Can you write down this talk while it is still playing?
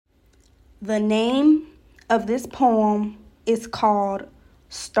The name of this poem is called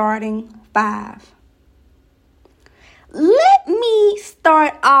Starting Five. Let me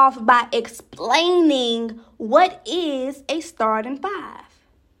start off by explaining what is a starting five.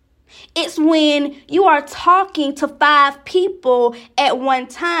 It's when you are talking to five people at one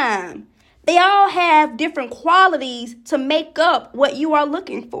time. They all have different qualities to make up what you are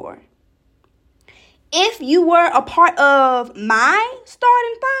looking for. If you were a part of my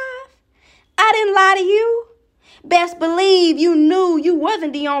starting five, I didn't lie to you. Best believe you knew you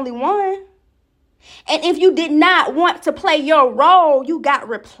wasn't the only one. And if you did not want to play your role, you got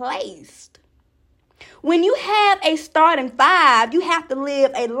replaced. When you have a starting five, you have to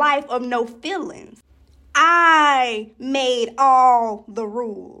live a life of no feelings. I made all the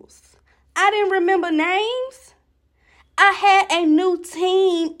rules. I didn't remember names. I had a new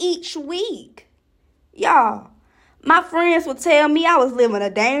team each week. Y'all, my friends would tell me I was living a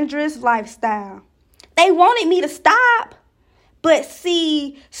dangerous lifestyle. They wanted me to stop. But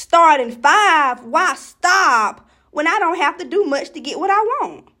see, starting five, why stop when I don't have to do much to get what I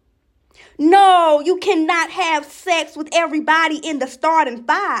want? No, you cannot have sex with everybody in the starting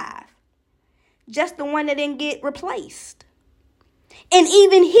five. Just the one that didn't get replaced. And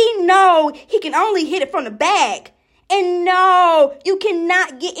even he know he can only hit it from the back. And no, you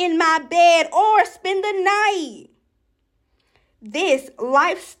cannot get in my bed or spend the night. This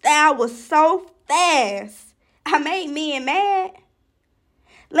lifestyle was so fast. I made men mad.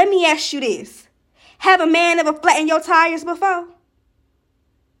 Let me ask you this. Have a man ever flattened your tires before?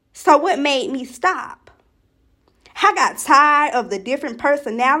 So what made me stop? I got tired of the different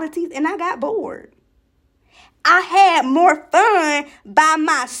personalities and I got bored. I had more fun by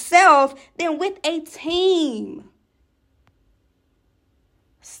myself than with a team.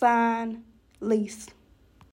 Sign, Lise.